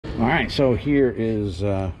All right, so here is,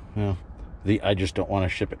 well, I just don't want to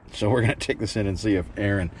ship it. So we're going to take this in and see if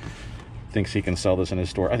Aaron thinks he can sell this in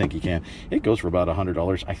his store. I think he can. It goes for about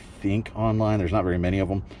 $100, I think, online. There's not very many of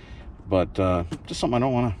them, but just something I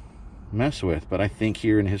don't want to mess with. But I think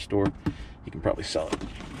here in his store, he can probably sell it.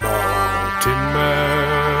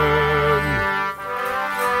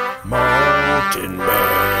 Mountain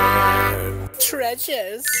Man.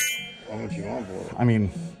 Treasures. How much you want for it? I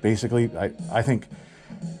mean, basically, I think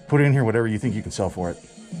put in here whatever you think you can sell for it.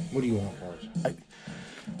 What do you want for it?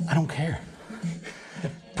 I don't care.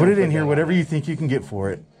 Put it in here whatever you think you can get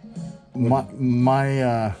for it.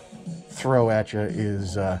 My throw at you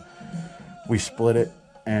is we split it,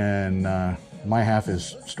 and my half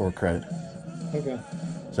is store credit. Okay.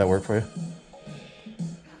 Does that work for you?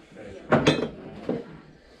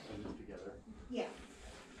 Yeah.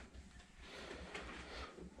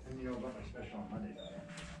 And you know about my special on Monday, don't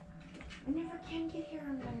you? I never can get here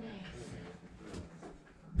on Monday.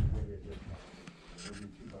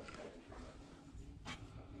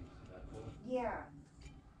 Yeah.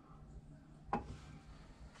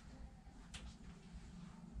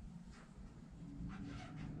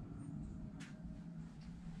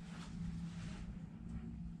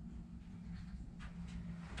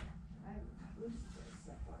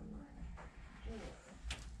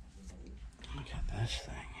 Look at this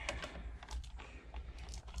thing.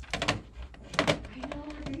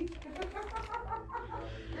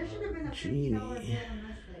 There should have been a Genie. $50 bill on this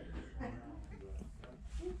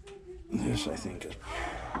thing. This, I think, is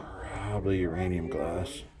probably uranium glass.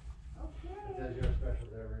 It says your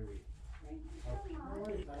specials every week.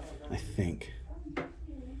 I think.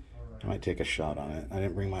 I might take a shot on it. I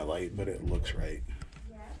didn't bring my light, but it looks right.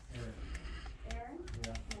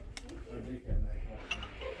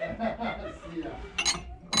 See ya.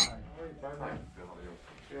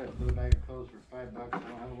 Yeah, so the bag of clothes for $5. I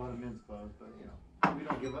don't have a lot of men's clothes, but you know, we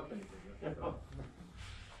don't give up anything.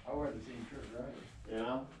 I wear the same shirt, right?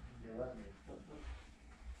 Yeah. You let me.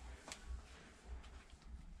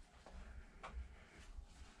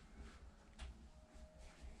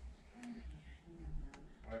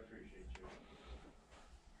 I appreciate you.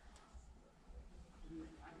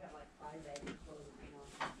 I've got like 5 bags of clothes, you know.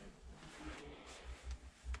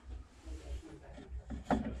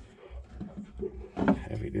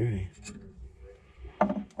 Heavy duty.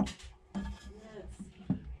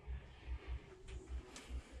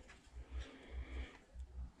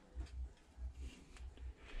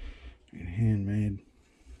 And handmade.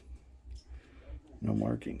 No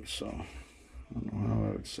markings, so I don't know how I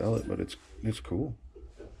would sell it, but it's cool.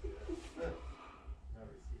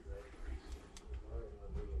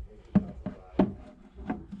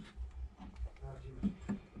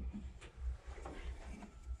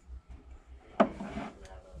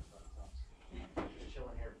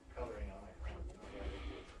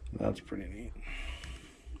 That's pretty neat.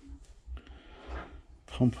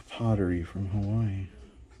 Pump pottery from Hawaii.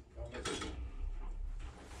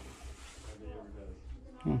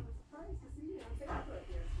 Huh.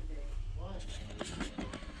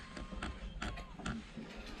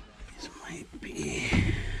 These might be.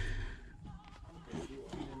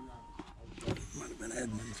 Might have been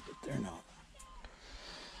Edmonds, but they're not.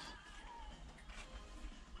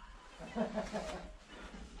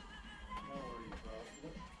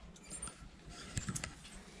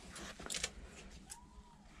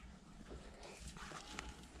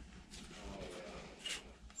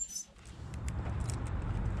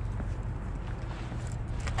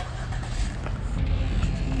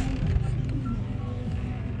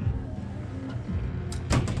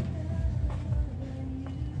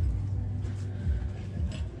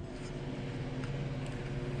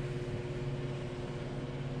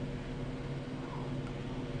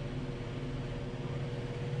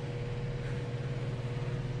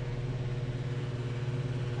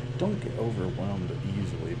 Don't get overwhelmed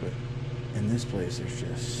easily, but in this place there's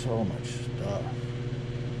just so much stuff.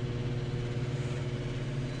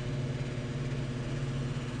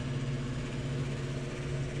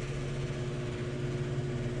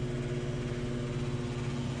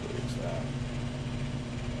 What is that?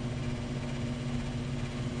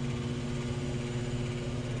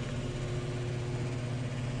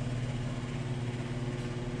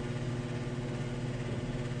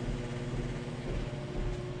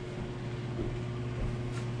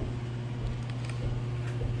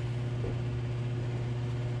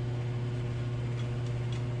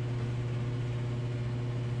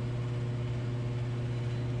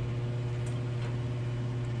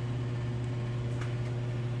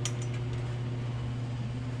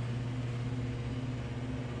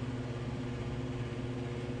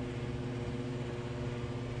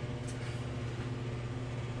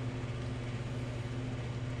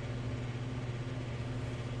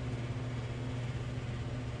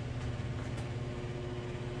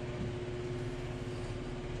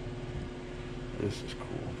 this is cool.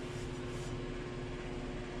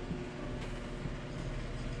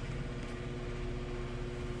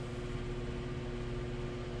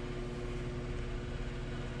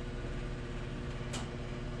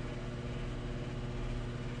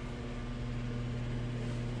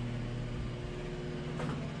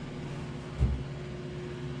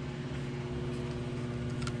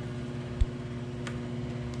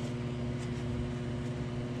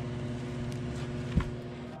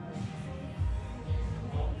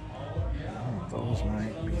 Those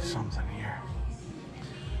might be something here.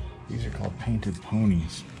 These are called painted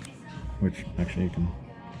ponies, which actually you can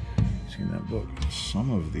see in that book.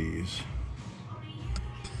 Some of these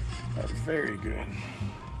are very good.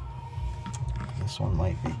 This one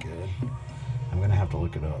might be good. I'm gonna have to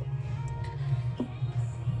look it up.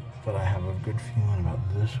 But I have a good feeling about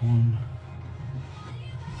this one.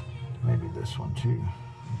 Maybe this one too.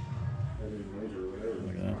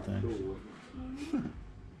 Look at that thing.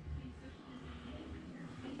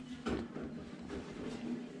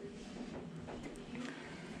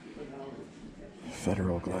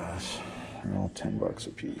 Federal glass. They're all $10 a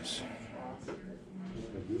piece.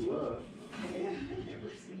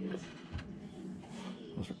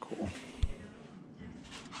 Those are cool.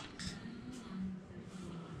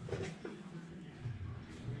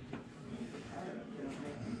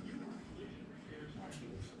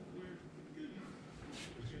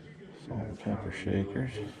 Salt and pepper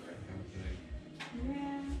shakers.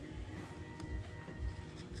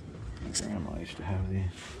 Grandma used to have these.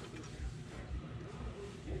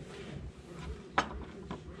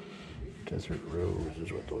 Desert Rose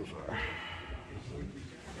is what those are.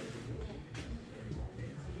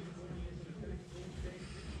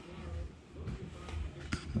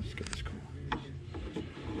 This guy's cool.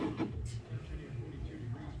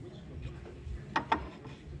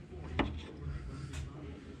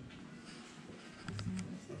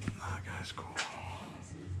 That guy's cool.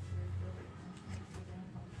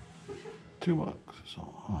 $2. So,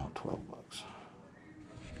 oh, $12.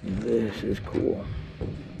 This is cool.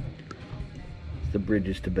 The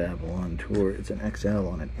Bridges to Babylon tour. It's an XL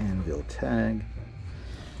on an anvil tag,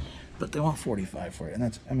 but they want $45 for it, and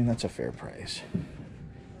that's a fair price.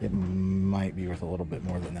 It might be worth a little bit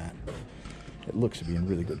more than that. It looks to be in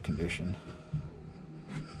really good condition,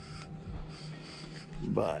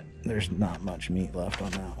 but there's not much meat left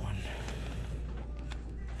on that one.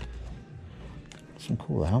 Some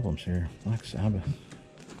cool albums here. Black Sabbath.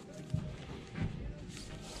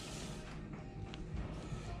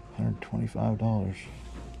 $125.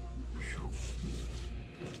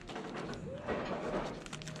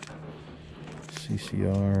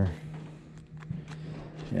 CCR.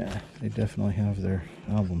 Yeah, they definitely have their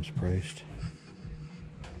albums priced.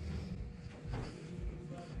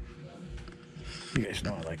 You guys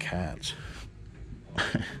know I like hats.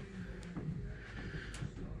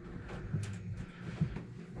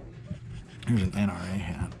 Here's an NRA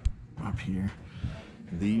hat up here.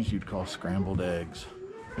 These you'd call scrambled eggs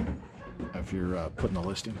if you're putting the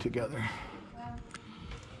listing together.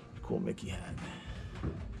 Cool Mickey hat.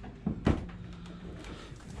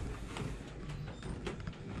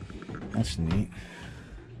 That's neat.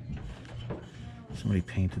 Somebody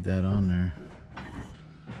painted that on there.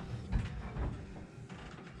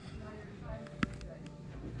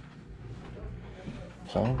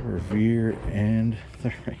 Paul Revere and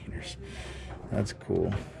the Raiders. That's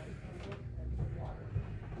cool.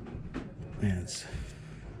 Yeah, it's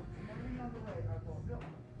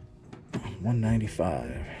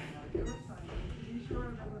 $195.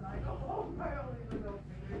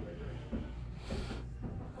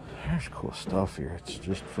 There's cool stuff here. It's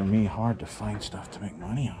just, for me, hard to find stuff to make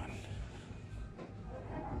money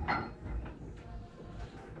on.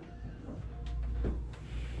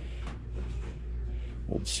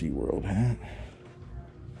 Old SeaWorld hat.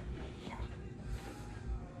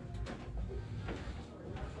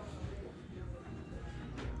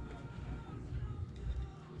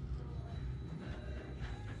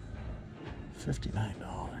 $59.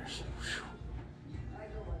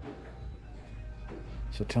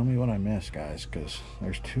 So tell me what I missed, guys, because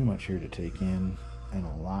there's too much here to take in and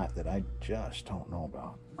a lot that I just don't know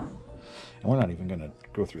about. And we're not even going to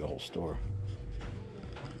go through the whole store.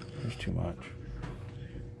 There's too much.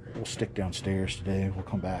 We'll stick downstairs today. We'll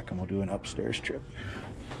come back and we'll do an upstairs trip.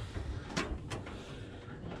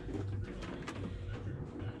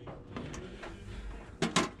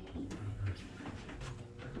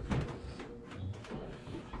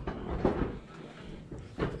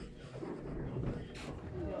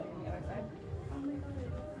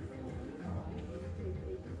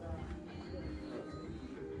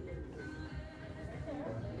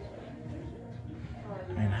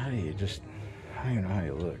 you just, I don't even know how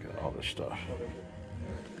you look at all this stuff.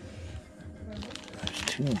 There's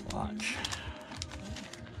too much.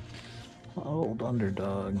 Old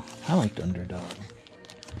Underdog. I liked Underdog.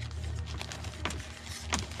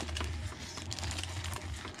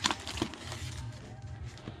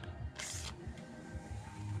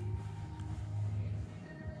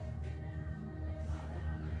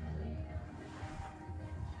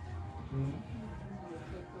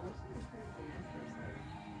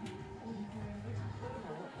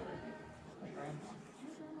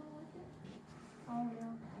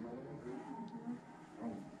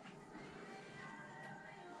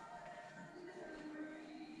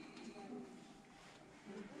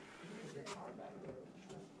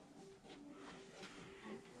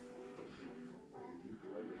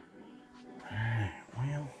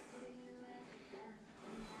 Well,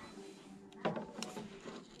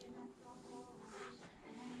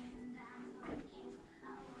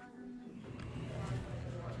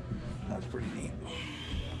 that's pretty neat.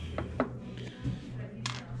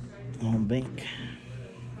 Little bank.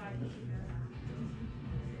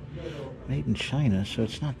 Made in China, so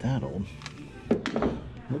it's not that old.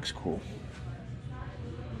 Looks cool.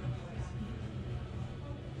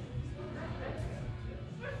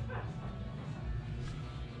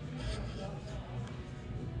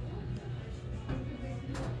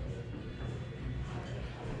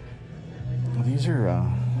 These are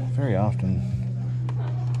very often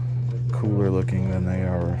cooler looking than they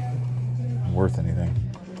are worth anything.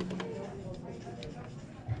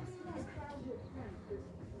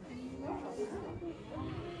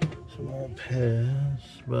 Some old Pez,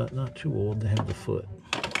 but not too old to have the foot.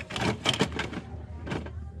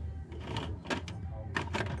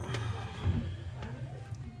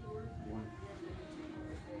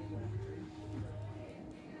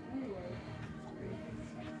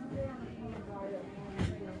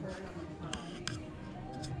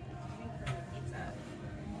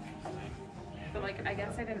 But like, I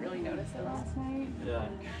guess I didn't really notice it last night. Yeah.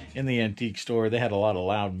 In the antique store, they had a lot of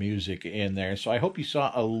loud music in there. So I hope you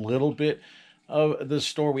saw a little bit of the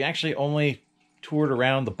store. We actually only toured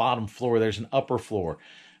around the bottom floor. There's an upper floor.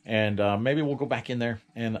 And maybe we'll go back in there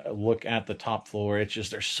and look at the top floor. It's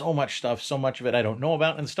just, there's so much stuff, so much of it I don't know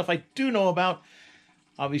about. And the stuff I do know about,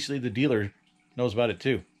 obviously the dealer knows about it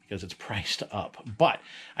too, because it's priced up. But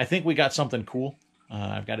I think we got something cool.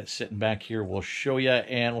 I've got it sitting back here. We'll show you,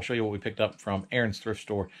 and we'll show you what we picked up from Aaron's thrift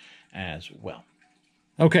store as well.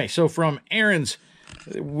 Okay, so from Aaron's,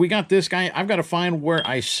 we got this guy. I've got to find where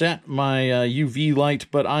I set my UV light,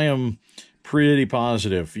 but I am pretty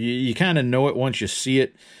positive. You kind of know it once you see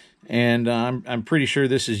it, and I'm pretty sure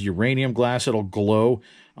this is uranium glass. It'll glow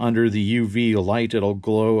under the UV light. It'll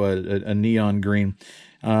glow a neon green.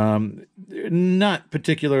 Not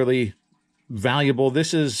particularly valuable.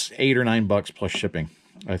 This is $8 or $9 plus shipping,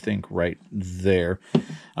 I think, right there.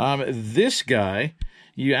 This guy,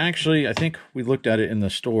 you actually, I think we looked at it in the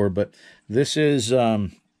store, but this is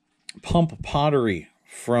pump pottery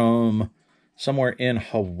from somewhere in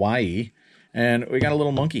Hawaii, and we got a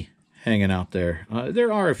little monkey hanging out there.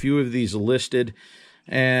 There are a few of these listed,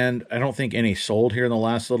 and I don't think any sold here in the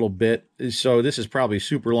last little bit, so this is probably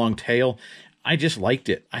super long tail. I just liked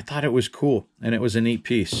it. I thought it was cool, and it was a neat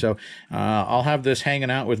piece. So I'll have this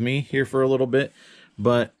hanging out with me here for a little bit,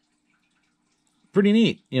 but pretty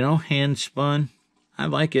neat, you know, hand spun. I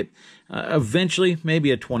like it. Eventually,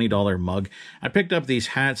 maybe a $20 mug. I picked up these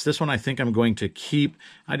hats. This one I think I'm going to keep.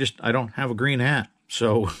 I don't have a green hat,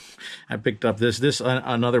 so I picked up this.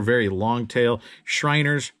 Another very long tail.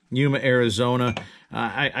 Shriners, Yuma, Arizona.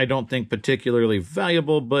 I don't think particularly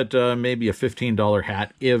valuable, but maybe a $15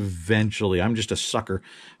 hat eventually. I'm just a sucker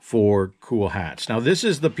for cool hats. Now, this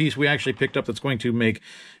is the piece we actually picked up that's going to make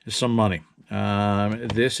some money.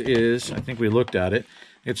 This is, I think we looked at it.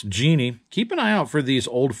 It's Genie. Keep an eye out for these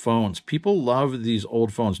old phones. People love these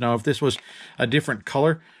old phones. Now, if this was a different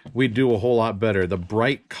color, we'd do a whole lot better. The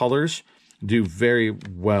bright colors do very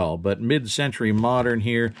well, but mid-century modern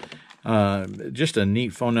here. Just a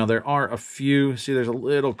neat phone. Now, there are a few. See, there's a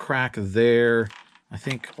little crack there. I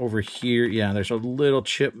think over here, yeah, there's a little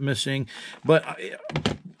chip missing. But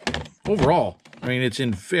overall, I mean, it's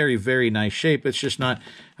in very, very nice shape. It's just not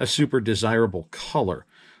a super desirable color.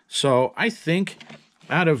 So I think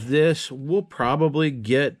out of this, we'll probably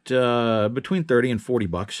get between 30 and 40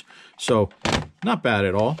 bucks. So not bad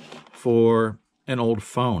at all for an old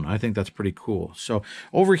phone. I think that's pretty cool. So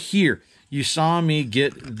over here, you saw me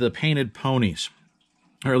get the painted ponies,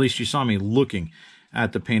 or at least you saw me looking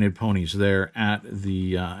at the painted ponies there at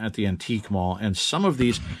the antique mall, and some of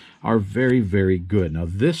these are very, very good. Now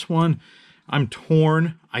this one, I'm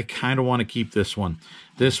torn. I kind of want to keep this one.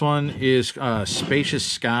 This one is Spacious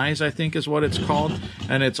Skies, I think is what it's called.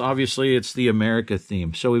 And it's obviously, it's the America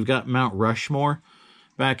theme. So we've got Mount Rushmore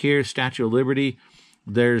back here, Statue of Liberty.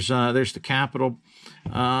 There's the Capitol.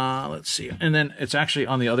 Let's see. And then it's actually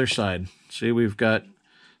on the other side. See, we've got,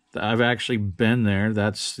 I've actually been there.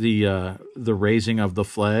 That's the raising of the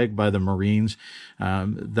flag by the Marines.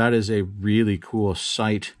 That is a really cool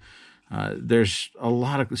sight. There's a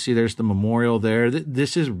lot of, see, there's the memorial there.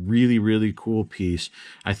 This is really, really cool piece.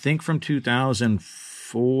 I think from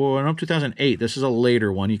 2004, no, 2008. This is a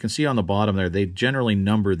later one. You can see on the bottom there, they generally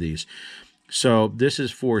number these. So this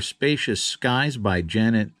is for Spacious Skies by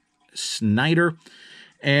Janet Snyder.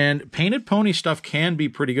 And painted pony stuff can be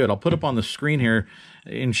pretty good. I'll put up on the screen here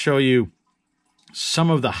and show you some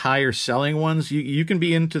of the higher selling ones. You can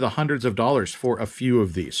be into the hundreds of dollars for a few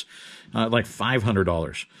of these, like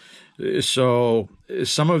 $500. So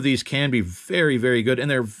some of these can be very, very good, and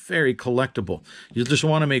they're very collectible. You just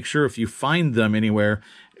want to make sure if you find them anywhere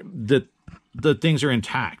that the things are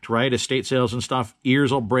intact, right? Estate sales and stuff,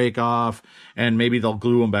 ears will break off, and maybe they'll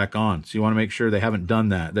glue them back on. So you want to make sure they haven't done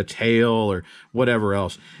that, the tail or whatever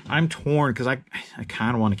else. I'm torn because I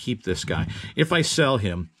kind of want to keep this guy. If I sell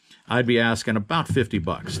him, I'd be asking about 50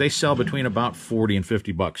 bucks. They sell between about 40 and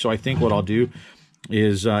 50 bucks. So I think what I'll do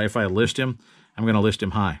is if I list him, I'm going to list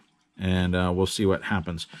him high, and we'll see what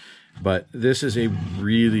happens. But this is a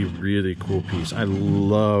really, really cool piece. I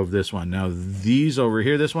love this one. Now, these over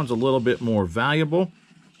here, this one's a little bit more valuable.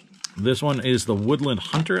 This one is the Woodland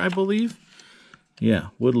Hunter, I believe. Yeah,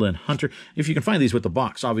 Woodland Hunter. If you can find these with the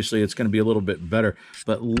box, obviously it's going to be a little bit better.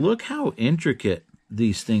 But look how intricate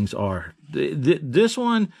these things are. This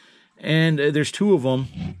one, and there's two of them,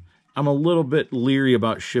 I'm a little bit leery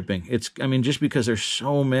about shipping. I mean, just because there's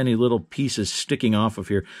so many little pieces sticking off of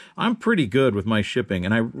here. I'm pretty good with my shipping,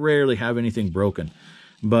 and I rarely have anything broken.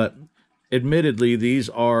 But admittedly, these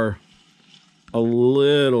are a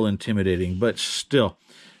little intimidating, but still,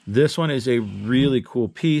 this one is a really cool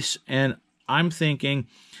piece, and I'm thinking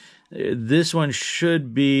this one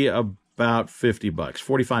should be about 50 bucks,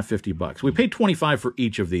 45, 50 bucks. We paid 25 for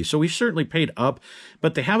each of these, so we certainly paid up,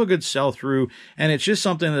 but they have a good sell-through, and it's just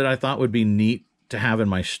something that I thought would be neat to have in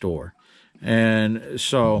my store. And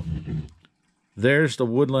so there's the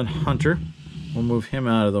Woodland Hunter. We'll move him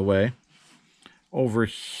out of the way. Over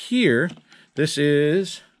here, this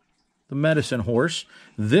is the Medicine Horse.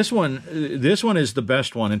 This one is the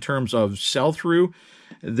best one in terms of sell-through.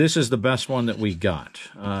 This is the best one that we got.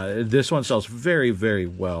 This one sells very, very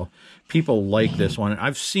well. People like this one.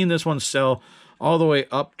 I've seen this one sell all the way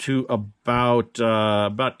up to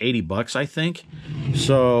about 80 bucks, I think.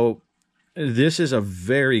 So this is a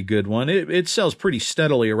very good one. It sells pretty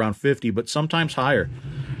steadily around 50, but sometimes higher.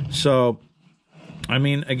 So, I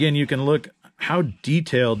mean, again, you can look how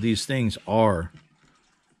detailed these things are.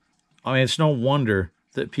 I mean, it's no wonder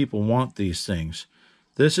that people want these things.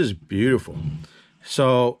 This is beautiful.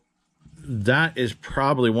 So that is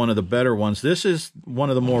probably one of the better ones. This is one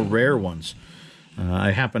of the more rare ones.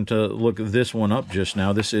 I happened to look this one up just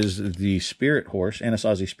now. This is the Spirit Horse,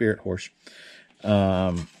 Anasazi Spirit Horse.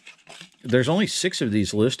 There's only 6 of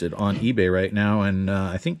these listed on eBay right now, and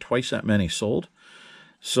I think twice that many sold.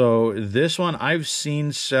 So this one I've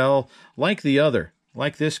seen sell like the other,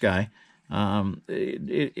 like this guy.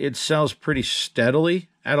 It sells pretty steadily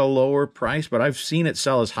at a lower price, but I've seen it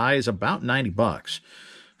sell as high as about 90 bucks.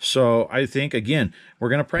 So I think, again, we're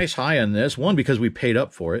going to price high on this. One, because we paid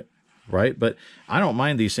up for it, right? But I don't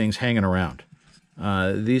mind these things hanging around.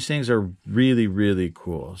 These things are really, really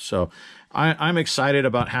cool. So I'm excited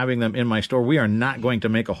about having them in my store. We are not going to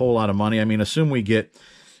make a whole lot of money. I mean, assume we get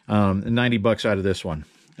 90 bucks out of this one,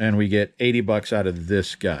 and we get 80 bucks out of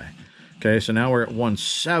this guy. Okay, so now we're at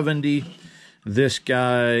 170. This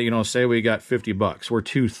guy, you know, say we got 50 bucks. We're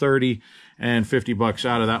 230, and 50 bucks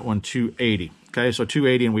out of that one, 280. Okay, so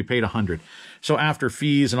 280, and we paid 100. So after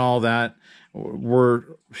fees and all that, we're,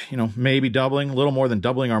 you know, maybe doubling, a little more than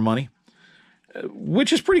doubling our money,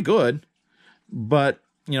 which is pretty good. But,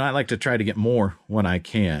 you know, I like to try to get more when I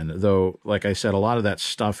can. Though, like I said, a lot of that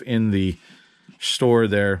stuff in the store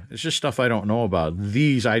there, it's just stuff I don't know about.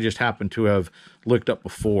 These I just happen to have looked up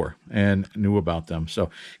before and knew about them.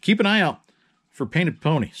 So keep an eye out for painted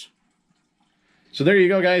ponies. So there you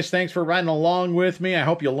go, guys. Thanks for riding along with me. I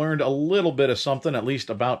hope you learned a little bit of something, at least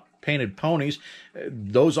about painted ponies.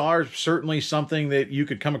 Those are certainly something that you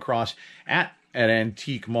could come across at an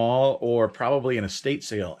antique mall or probably an estate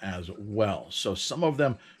sale as well. So some of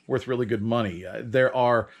them worth really good money. There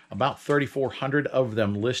are about 3,400 of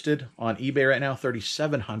them listed on eBay right now,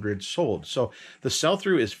 3,700 sold. So the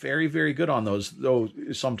sell-through is very, very good on those, though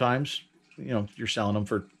sometimes, you know, you're selling them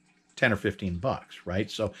for 10 or 15 bucks, right?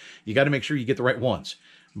 So you got to make sure you get the right ones,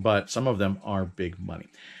 but some of them are big money.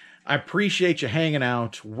 I appreciate you hanging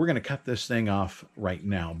out. We're going to cut this thing off right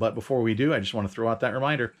now. But before we do, I just want to throw out that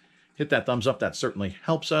reminder. Hit that thumbs up. That certainly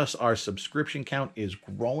helps us. Our subscription count is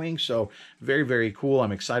growing, so very, very cool.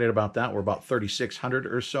 I'm excited about that. We're about 3,600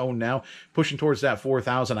 or so now, pushing towards that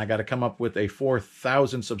 4,000. I got to come up with a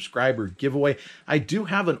 4,000 subscriber giveaway. I do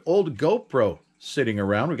have an old GoPro sitting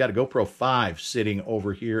around. We got a GoPro 5 sitting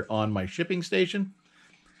over here on my shipping station.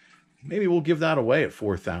 Maybe we'll give that away at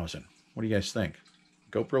 4,000. What do you guys think?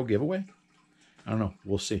 GoPro giveaway? I don't know.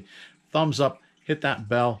 We'll see. Thumbs up, hit that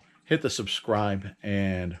bell, hit the subscribe,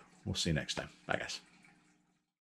 and we'll see you next time. Bye, guys.